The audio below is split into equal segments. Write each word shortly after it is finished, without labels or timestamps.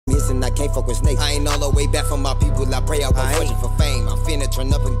I can't fuck with snakes. I ain't all the way back from my people. I pray I was searching for fame. I'm finna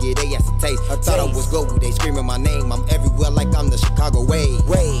turn up and get they ass a taste. I thought I was global, they screaming my name. I'm everywhere like I'm the Chicago way.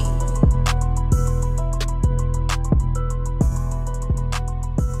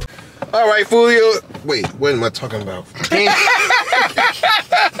 All right, Foolio. Wait, what am I talking about? You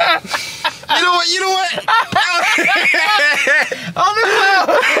know what? On the phone.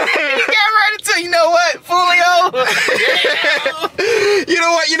 Get ready to, you know what, Foolio? You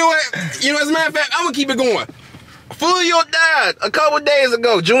know what? As a matter of fact, I'm gonna keep it going. Foolio died a couple days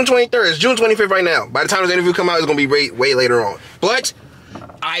ago, June 23rd. It's June 25th right now. By the time this interview come out, it's gonna be way later on. But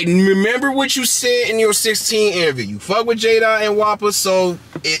I remember what you said in your 16 interview. You fuck with Jada and Whoppa, so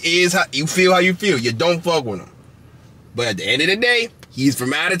it is how you feel. You don't fuck with him. But at the end of the day, he's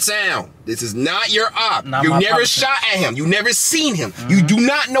from out of town. This is not your op. You never shot at him. You never seen him. You do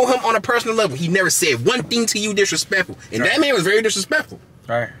not know him on a personal level. He never said one thing to you disrespectful. And that man was very disrespectful.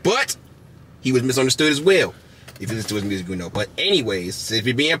 Right. But he was misunderstood as well. If you listen to his music, you know. But anyways, if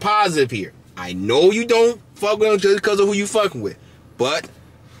you're being positive here, I know you don't fuck with him just because of who you fucking with. But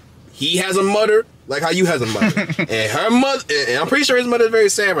he has a mother like how you has a mother. And her mother, and I'm pretty sure his mother is very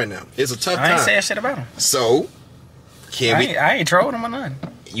sad right now. It's a tough time. I ain't saying shit about him. So, I ain't trolled him or nothing.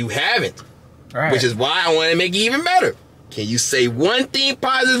 You haven't. Right. Which is why I want to make it even better. Can you say one thing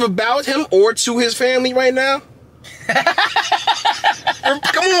positive about him or to his family right now?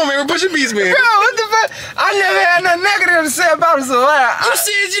 Come on, man. We're pushing beats, man. Bro, what the fuck? I never had nothing negative to say about him, so you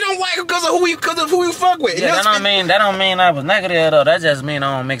said you don't like him because of who you fuck with. Yeah, that don't mean I was negative though. That just mean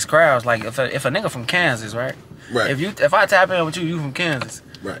I don't mix crowds. Like if a nigga from Kansas, right? Right. If I tap in with you from Kansas.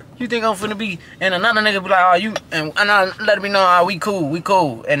 Right. You think I'm finna be, and another nigga be like, oh, you, and I let me know, oh, we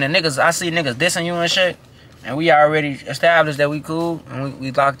cool. And the niggas, I see niggas dissing you and shit, and we already established that we cool, and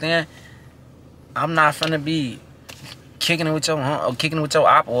we locked in. I'm not finna be kicking it with your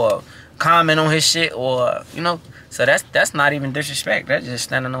op, or comment on his shit, or, you know. So that's not even disrespect. That's just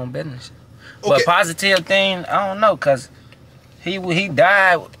standing on business. Okay. But positive thing, I don't know, cause he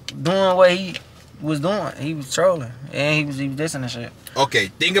died doing what he was doing. He was trolling, and he was dissing and shit. Okay,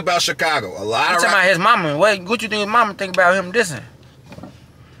 think about Chicago. A lot of talking about his mama. What you think his mama think about him dissing?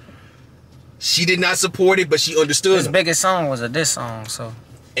 She did not support it, but she understood. His biggest song was a diss song, so.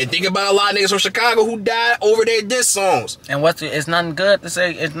 And think about a lot of niggas from Chicago who died over their diss songs. And it's nothing good to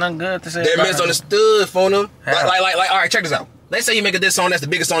say. It's nothing good to say. They're misunderstood for them. Like, all right, check this out. Let's say you make a diss song. That's the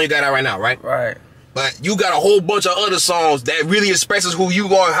biggest song you got out right now, right? Right. But you got a whole bunch of other songs that really expresses who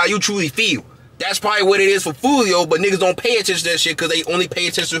you are, how you truly feel. That's probably what it is for Foolio, but niggas don't pay attention to that shit because they only pay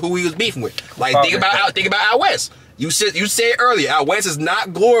attention to who he was beefing with. Like, think about Out West. You said earlier, Out West is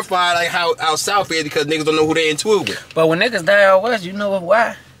not glorified like how Out South is because niggas don't know who they into it with. But when niggas die Out West, you know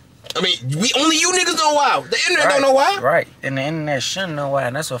why? I mean, only you niggas know why. The internet don't know why. Right. And the internet shouldn't know why,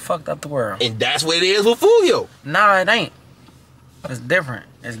 and that's what fucked up the world. And that's what it is with Foolio. Nah, it ain't. It's different.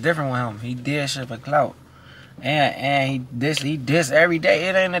 It's different with him. He did shit for clout. And he diss every day.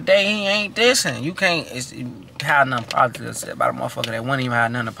 It ain't a day he ain't dissing. You can't have nothing positive to say about a motherfucker that wouldn't even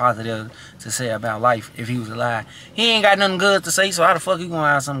have nothing positive to say about life if he was alive. He ain't got nothing good to say, so how the fuck you gonna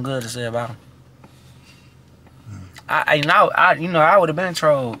have something good to say about him? I would have been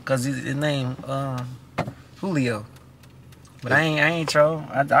trolled because his name Foolio. But I ain't trolled.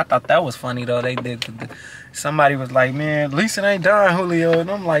 I thought that was funny though. They did. Somebody was like, man, at least it ain't Don Julio, and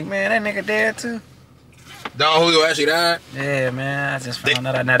I'm like, man, that nigga dead too. Don Julio actually died? Yeah, man. I just found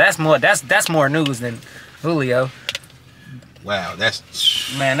that out. Now that's more news than Julio. Wow, that's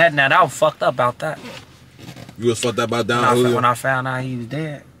man. That was fucked up about that. You was fucked up about Don Julio when I found out he was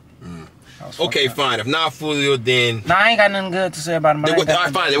dead. Okay, fine. If not Foolio, then I ain't got nothing good to say about him.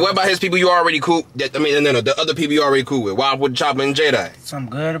 Alright, fine. Then what about his people you already cool? No, the other people you already cool with. WhoppaWitDaChoppa and Jada. Something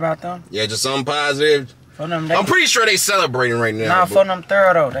good about them? Yeah, just something positive. I'm pretty sure they celebrating right now. Nah, for them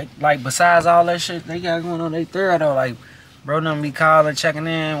thorough though. They, like, besides all that shit they got going on, they thorough though. Like, bro, them be calling, checking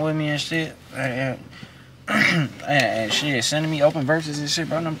in with me and shit, and shit, sending me open verses and shit,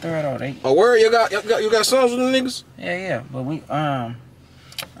 bro. Them thorough though. Oh, where you got songs with the niggas? Yeah. But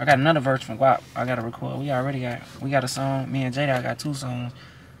I got another verse from Guap. I gotta record. We got a song. Me and Jada, I got 2 songs.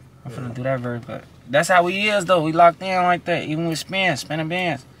 I'm finna do that verse, but that's how we is though. We locked in like that, even with spinning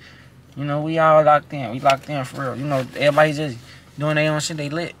bands. You know, we all locked in. We locked in for real. You know, everybody just doing their own shit. They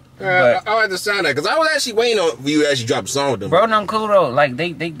lit. I had to sound that because I was actually waiting on you to actually drop a song with them. Bro, them cool though. Like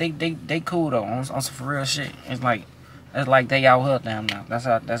they cool though on some for real shit. It's like they out here damn now.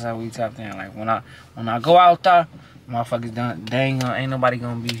 That's how we tapped in. Like when I go out there, motherfuckers done. Ain't nobody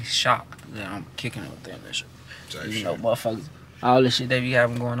gonna be shocked that I'm kicking it with them and shit. You know, motherfuckers, all this shit they be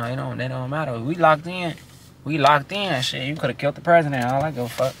having going on, they don't matter. We locked in. Shit, you could have killed the president. All I give a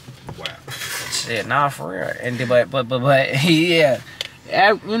fuck. Wow. Shit, nah, for real. And but yeah.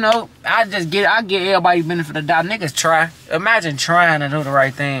 You know, I get everybody benefit of the doubt. Niggas try. Imagine trying to do the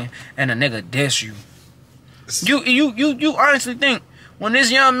right thing and a nigga diss you. You honestly think when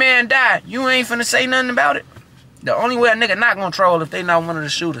this young man died, you ain't finna say nothing about it? The only way a nigga not gonna troll if they not one of the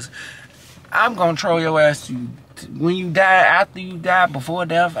shooters. I'm gonna troll your ass to when you die, after you die, before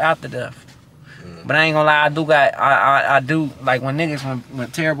death, after death. But I ain't gonna lie, I do like when niggas when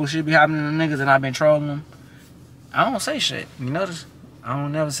terrible shit be happening to niggas and I've been trolling them. I don't say shit. You notice? I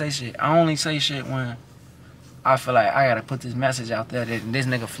don't never say shit. I only say shit when I feel like I gotta put this message out there that this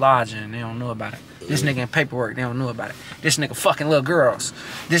nigga flogging and they don't know about it. This nigga in paperwork, they don't know about it. This nigga fucking little girls.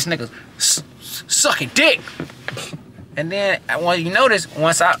 This nigga sucking dick. And then when you notice,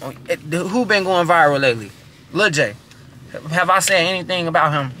 who been going viral lately? Lil J. Have I said anything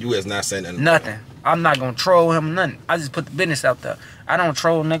about him? You has not said nothing. Nothing. I'm not gonna troll him nothing. I just put the business out there. I don't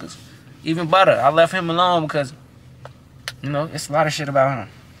troll niggas. Even Butter, I left him alone because, you know, it's a lot of shit about him.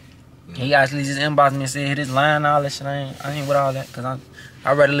 He actually just inboxed me and said hit his line and all that shit. I ain't with all that because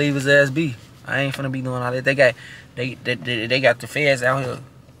I'd rather leave his ass be. I ain't finna be doing all that. They got the feds out here.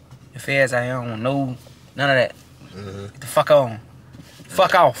 The feds out here don't want none of that. Get the fuck on.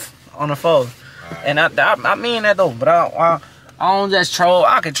 Fuck off on the phone. And I mean that though, but I don't just troll.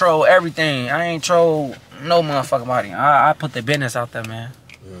 I control everything. I ain't troll no motherfucking body. I put the business out there, man.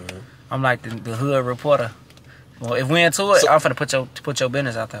 I'm like the hood reporter. Well, if we into it, I'm finna put your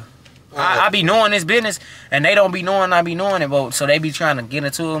business out there. I be knowing this business, and they don't be knowing I be knowing it, but so they be trying to get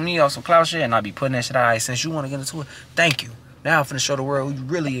into me off some clout shit, and I be putting that shit out. Right, since you want to get into it, thank you. Now I'm finna show the world who you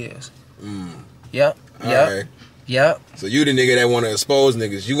really is. Yep. Right. Yep. So you the nigga that want to expose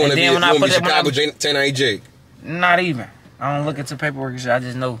niggas. You want to be Chicago 10 Jake. Not even. I don't look into paperwork and shit. I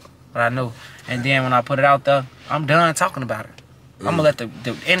just know what I know. And then when I put it out there, I'm done talking about it. I'm gonna let the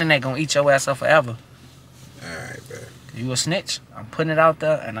internet gonna eat your ass up forever. Alright, bro. You a snitch. I'm putting it out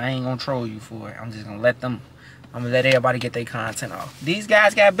there and I ain't gonna troll you for it. I'm just gonna let everybody get their content off. These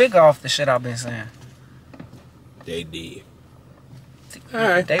guys got big off the shit I've been saying. They did.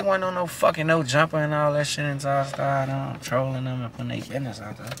 Alright. They wasn't on no fucking no jumper and all that shit until I started trolling them and putting their business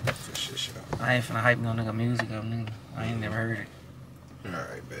out there. For sure. I ain't finna hype no nigga music up, nigga. I ain't never heard it.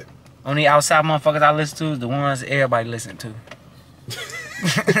 Alright, bet. Only outside motherfuckers I listen to is the ones everybody listen to.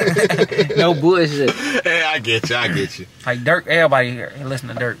 No bullshit. Hey, I get you. Like Dirk, everybody here listen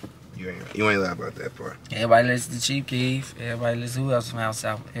to Dirk. You ain't lie about that part. Everybody listen to Chief Keef. Everybody listen. Who else from out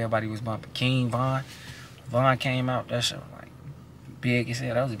south? Everybody was bumping. King Von. Von came out. That shit was like big. He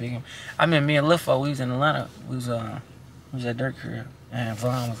said that was a big one. I mean, me and Lifo, we was in Atlanta. We was at Dirk crib, and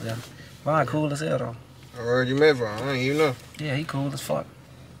Von was there. Von cool as hell though. I heard you met Von. I didn't even know. Yeah, he cool as fuck.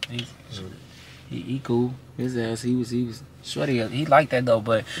 He cool. His ass, he was shorty. He like that though,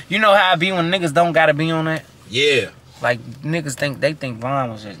 but you know how it be when niggas don't gotta be on that? Yeah. Like niggas think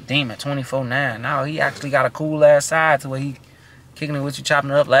Von was just demon 24/9. Now he actually got a cool ass side to where he kicking it with you, chopping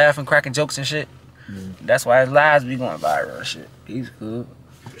it up, laughing, cracking jokes and shit. That's why his lives be going viral and shit. He's cool.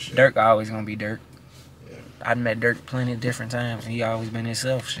 Sure. Dirk always gonna be Dirk. Yeah. I met Dirk plenty of different times and he always been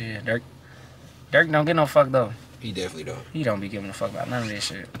himself. Shit, Dirk don't get no fuck though. He definitely don't. He don't be giving a fuck about none of this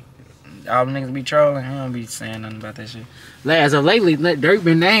shit. All the niggas be trolling, he don't be saying nothing about that shit. As of lately, Dirk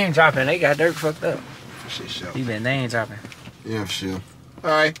been name dropping. They got Dirk fucked up. For shit, sure. He been name dropping. Yeah, for sure.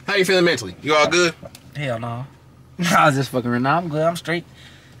 Alright, how you feeling mentally? You all good? Hell no. I was just fucking around. I'm good. I'm straight.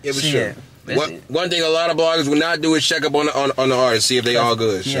 Yeah, but sure. One thing a lot of bloggers will not do is check up on the artists, see if they all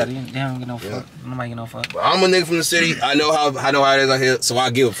good. Yeah, they don't get no fuck. Nobody get no fuck. But I'm a nigga from the city. I know how it is out here, so I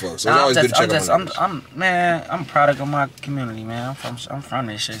give a fuck. So it's always good to check up on them. I'm a product of my community, man. I'm from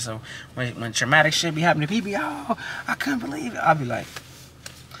this shit. So when traumatic shit be happening to people, oh, I couldn't believe it. I'll be like,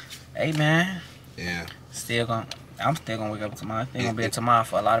 hey man. Yeah. I'm still gonna wake up tomorrow. It's gonna be a tomorrow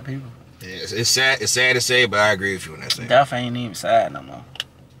for a lot of people. Yeah, it's sad to say, but I agree with you on that. Death ain't even sad no more.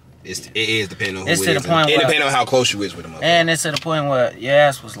 It is depending on who it's it to is. The point it depends on how close you is with them. And it's to the point where your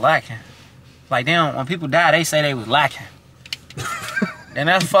ass was lacking. Like when people die, they say they was lacking. And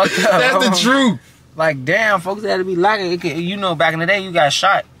that's fucked up. That's the truth. Like damn, folks had to be lacking. You know, back in the day, you got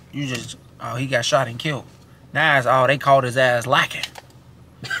shot. You just he got shot and killed. Now it's they called his ass lacking.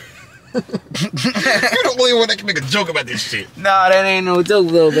 You're the only one that can make a joke about this shit. Nah, that ain't no joke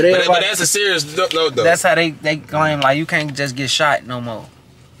though. But that's a serious note though. That's how they claim like you can't just get shot no more.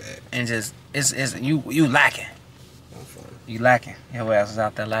 And just it's you lacking. You lacking. Your ass is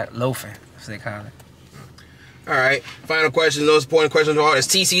out there loafing, as they call it. Alright, final question, those important questions are is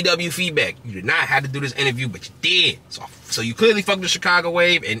TCW feedback. You did not have to do this interview, but you did. So you clearly fucked with Chicago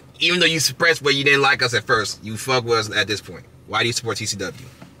Wave, and even though you suppressed where you didn't like us at first, you fuck with us at this point. Why do you support TCW?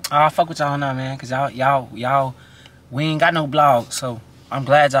 I fuck with y'all now, man, cause y'all, we ain't got no blog, so I'm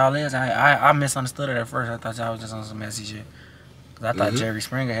glad y'all is. I misunderstood it at first. I thought y'all was just on some messy shit. Cause I thought Jerry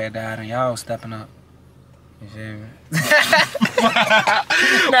Springer had died and y'all was stepping up. You feel me?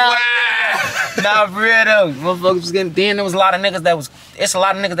 Nah, for real though. Motherfuckers was getting. Then there was a lot of niggas that was. It's a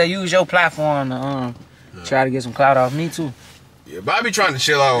lot of niggas that use your platform to try to get some clout off me too. Yeah, but I be trying to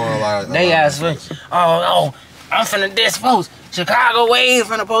chill out on a lot of. They ask me, oh, I'm finna diss folks. Chicago Wave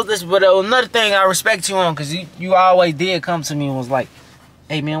finna post this. But another thing I respect you on, cause you always did come to me and was like,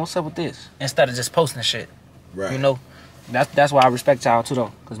 hey man, what's up with this? Instead of just posting shit. Right. You know, that's why I respect y'all too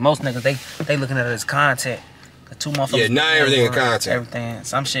though. Cause most niggas they looking at it as content. The two motherfuckers. Yeah, not everything is content. Everything.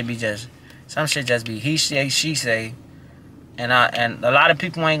 Some shit just be he say, she say, and a lot of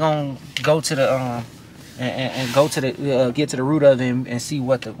people ain't gonna go to the and go to the get to the root of it and see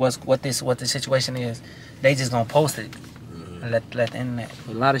what the situation is. They just gonna post it and let the internet.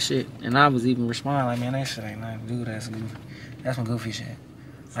 A lot of shit, and I was even responding like, man, that shit ain't nothing to do. That's goofy. That's some goofy shit.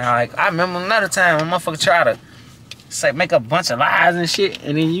 And I remember another time when motherfucker try to say make a bunch of lies and shit,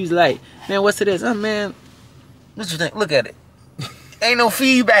 and then you was like, man, what's to this? Oh man, what you think? Look at it. Ain't no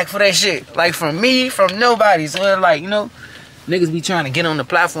feedback for that shit. Like from me, from nobody. So like, you know, niggas be trying to get on the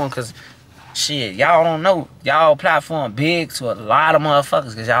platform because shit, y'all don't know. Y'all platform big to a lot of motherfuckers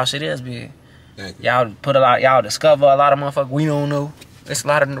because y'all shit is big. Y'all discover a lot of motherfuckers we don't know. It's a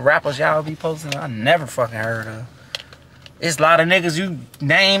lot of rappers y'all be posting I never fucking heard of. It's a lot of niggas you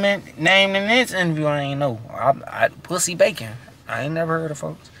named in this interview I ain't know. I Pussy Bacon. I ain't never heard of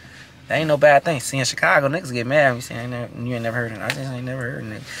folks. That ain't no bad thing. See in Chicago, niggas get mad when you say you ain't never heard of it. I just ain't never heard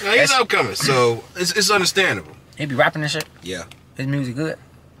of it. No, he's upcoming, so it's understandable. He be rapping and shit? Yeah. His music good?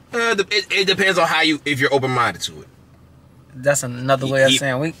 It depends on if you're open-minded to it. That's another way of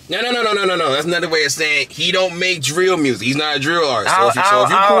saying we. No. That's another way of saying he don't make drill music. He's not a drill artist. So if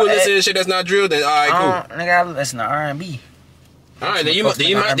you cool listening to shit that's not drill, then all right, cool. Nigga, I listen to R&B. All right, then you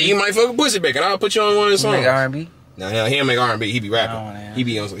might fuck with Pussy Bacon. I'll put you on one of his songs. Make R&B? No, he don't make R&B. He be rapping. He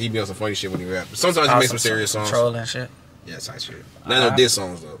be on some funny shit when he rap. Sometimes he makes some serious songs. Control and shit. Yeah, type shit. Not no diss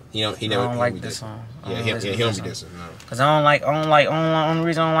songs though. He never. I don't like diss songs. Yeah, he don't be dissing. No. Cause only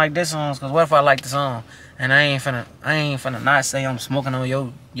reason I don't like diss songs. Cause what if I like the song and I ain't finna not say I'm smoking on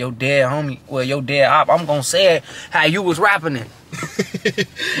your dead homie, well your dead op. I'm gonna say it how you was rapping it.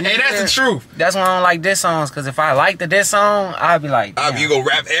 Hey, that's the truth. That's why I don't like diss songs. Cause if I like the diss song, I'd be like, you gonna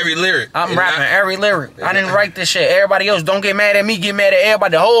rap every lyric. I'm rapping every lyric. I didn't write this shit. Everybody else don't get mad at me. Get mad at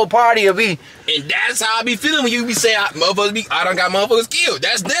everybody. The whole party will be. And that's how I be feeling when you be saying I done got motherfuckers killed.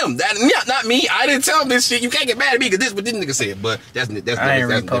 That's them. That not me. I didn't tell them this shit. You can't get mad at me because this what this nigga said. But that's I ain't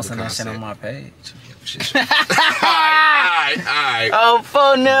reposting that shit on my page. Alright. Oh,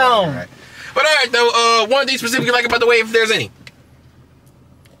 for now. Right. But alright though, one thing specifically you like about the wave, if there's any.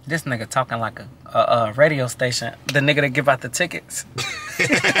 This nigga talking like a radio station. The nigga that give out the tickets. Hey.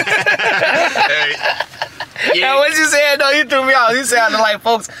 Yeah, what you said though? You threw me off. You sounded like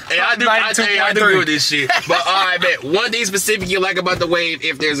folks. Hey, I do agree with this shit. But alright, bet. One thing specific you like about the wave,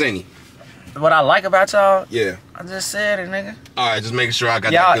 if there's any. What I like about y'all? Yeah. I just said it, nigga. Alright, just making sure I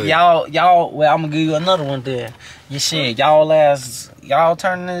got y'all, that clear. Y'all, well, I'm gonna give you another one there. You shit, y'all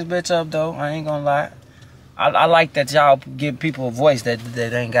turning this bitch up though. I ain't gonna lie. I like that y'all give people a voice that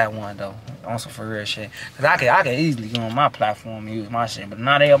ain't got one though. On some for real shit. Cause I could easily go on my platform and use my shit, but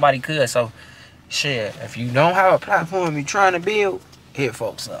not everybody could. So, shit, if you don't have a platform you trying to build, hit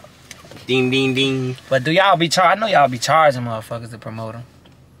folks up. Ding, ding, ding. But do y'all be I know y'all be charging motherfuckers to promote them.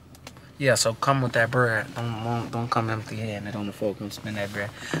 Yeah, so come with that bread. Don't come empty-handed on the folk and spend that bread.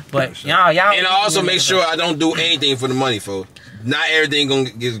 But y'all. And I also make sure I don't do anything for the money, folks. Not everything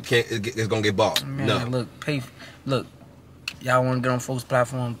is gonna get bought. Man, no. Look. Y'all want to get on folks'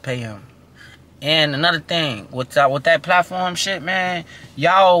 platform, pay them. And another thing with that platform shit, man,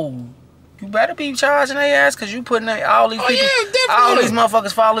 y'all. You better be charging their ass because you putting all these people, all these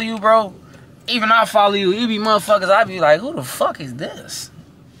motherfuckers follow you, bro. Even I follow you. You be motherfuckers. I be like, who the fuck is this?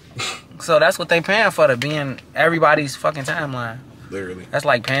 So that's what they paying for, to be in everybody's fucking timeline. Literally. That's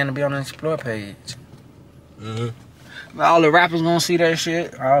like paying to be on the Explore page. All the rappers gonna see that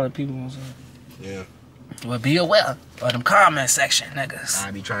shit. All the people gonna see it. Yeah. But be aware of them comment section, niggas. I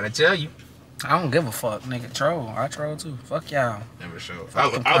be trying to tell you. I don't give a fuck, nigga. Troll. I troll too. Fuck y'all. Never show.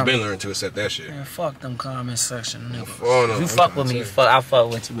 I've been learning to accept that shit. Man, fuck them comment section, niggas. Oh, no, if you fuck with me, I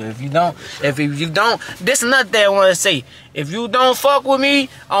fuck with you. But if you don't, this is another thing I want to say. If you don't fuck with me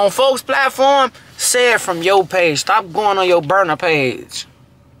on folks' platform, say it from your page. Stop going on your burner page.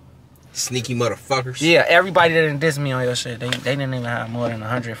 Sneaky motherfuckers. Yeah, everybody that didn't diss me on your shit, they didn't even have more than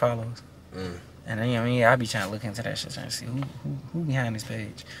 100 followers. And then, I mean, I be trying to look into that shit, trying to see who behind this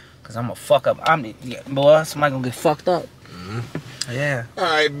page. Cause I'm a fuck up. Boy, somebody gonna get fucked up. Yeah. All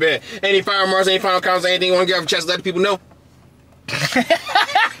right, bet. Any final remarks, any final comments, anything you want to give a chance to let the people know?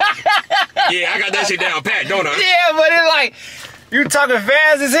 Yeah, I got that shit down pat, don't I? Yeah, but it's like, you talking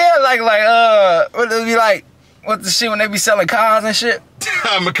fast as hell, like, what it be like, what the shit when they be selling cars and shit?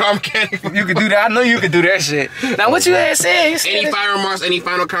 I'm a car mechanic. You could do that. I know you could do that shit. Now, what you had said? Any final remarks, any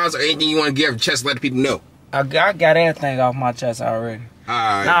final comments, or anything you want to give a chance to let the people know? I got everything off my chest already.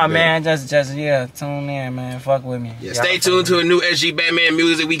 Alright, nah, man, just yeah, tune in, man. Fuck with me. Yeah, stay tuned to a new SG Batman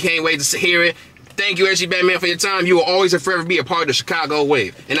music. We can't wait to hear it. Thank you, SG Batman, for your time. You will always and forever be a part of the Chicago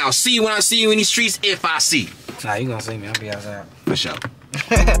wave. And I'll see you when I see you in these streets if I see you. Nah, you gonna see me. I'll be outside. For sure.